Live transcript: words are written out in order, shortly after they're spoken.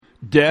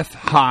Death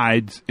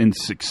hides in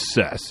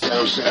success.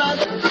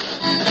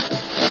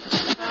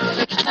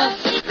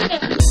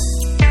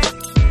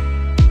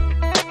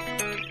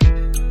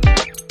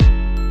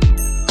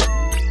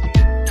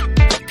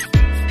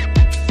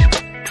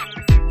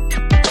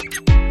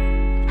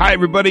 Hi,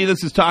 everybody.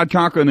 This is Todd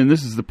Conklin, and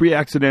this is the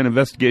Pre-Accident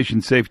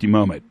Investigation Safety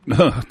Moment.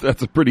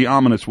 That's a pretty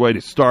ominous way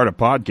to start a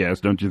podcast,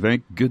 don't you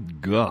think?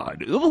 Good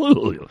God.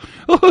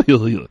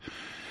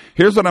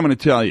 Here's what I'm going to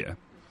tell you.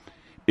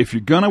 If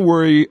you're going to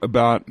worry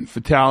about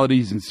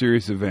fatalities and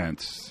serious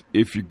events,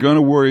 if you're going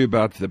to worry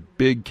about the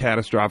big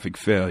catastrophic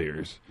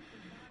failures,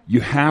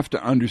 you have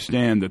to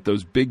understand that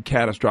those big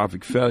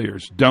catastrophic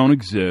failures don't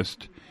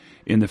exist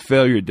in the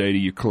failure data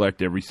you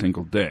collect every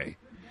single day.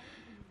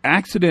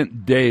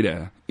 Accident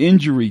data,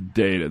 injury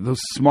data,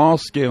 those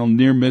small-scale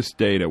near-miss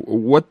data,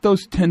 what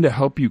those tend to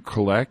help you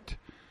collect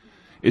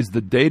is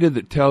the data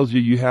that tells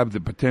you have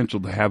the potential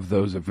to have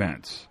those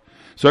events.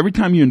 So every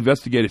time you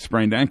investigate a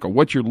sprained ankle,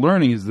 what you're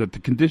learning is that the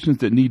conditions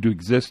that need to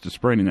exist to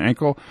sprain an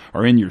ankle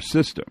are in your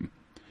system.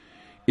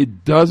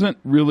 It doesn't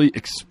really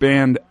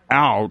expand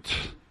out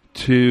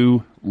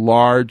to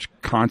large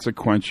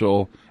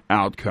consequential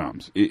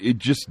outcomes. It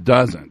just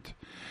doesn't.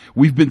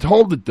 We've been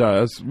told it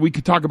does. We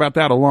could talk about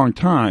that a long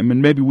time,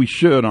 and maybe we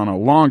should on a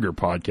longer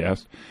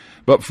podcast.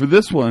 But for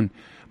this one,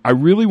 I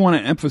really want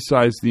to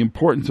emphasize the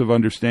importance of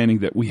understanding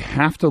that we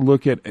have to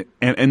look at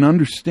and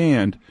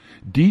understand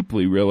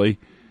deeply, really,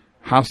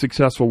 how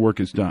successful work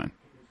is done.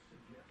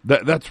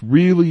 That's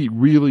really,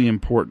 really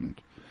important.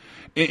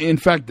 In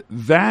fact,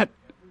 that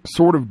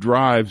sort of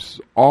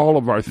drives all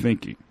of our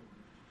thinking.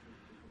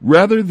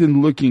 Rather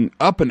than looking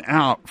up and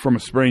out from a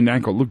sprained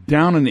ankle, look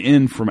down and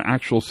in from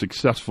actual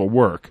successful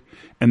work.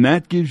 And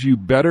that gives you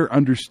better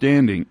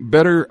understanding,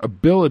 better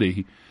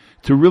ability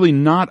to really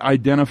not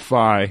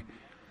identify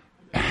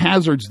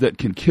hazards that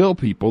can kill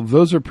people.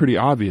 Those are pretty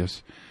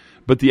obvious.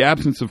 But the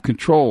absence of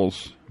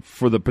controls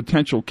for the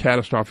potential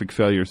catastrophic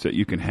failures that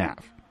you can have.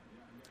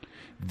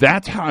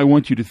 That's how I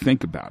want you to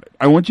think about it.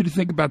 I want you to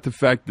think about the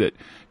fact that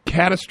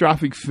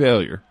catastrophic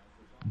failure,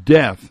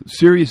 death,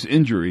 serious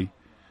injury,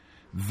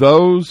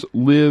 those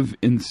live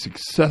in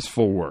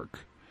successful work,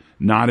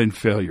 not in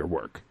failure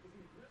work.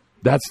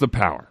 That's the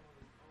power.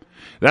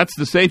 That's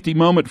the safety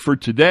moment for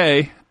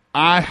today.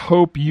 I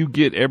hope you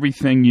get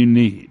everything you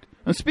need.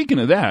 Now, speaking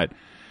of that,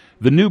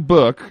 the new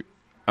book,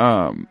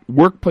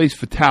 Workplace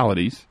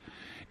Fatalities,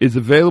 is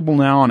available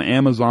now on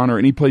Amazon or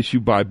any place you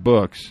buy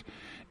books.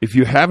 If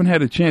you haven't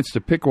had a chance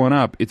to pick one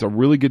up, it's a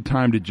really good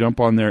time to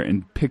jump on there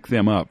and pick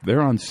them up.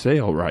 They're on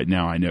sale right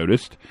now, I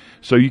noticed.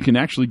 So you can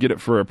actually get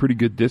it for a pretty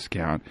good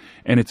discount,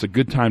 and it's a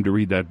good time to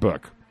read that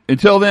book.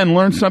 Until then,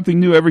 learn something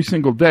new every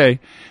single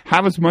day.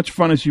 Have as much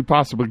fun as you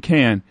possibly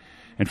can.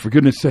 And for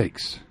goodness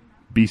sakes,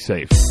 be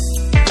safe.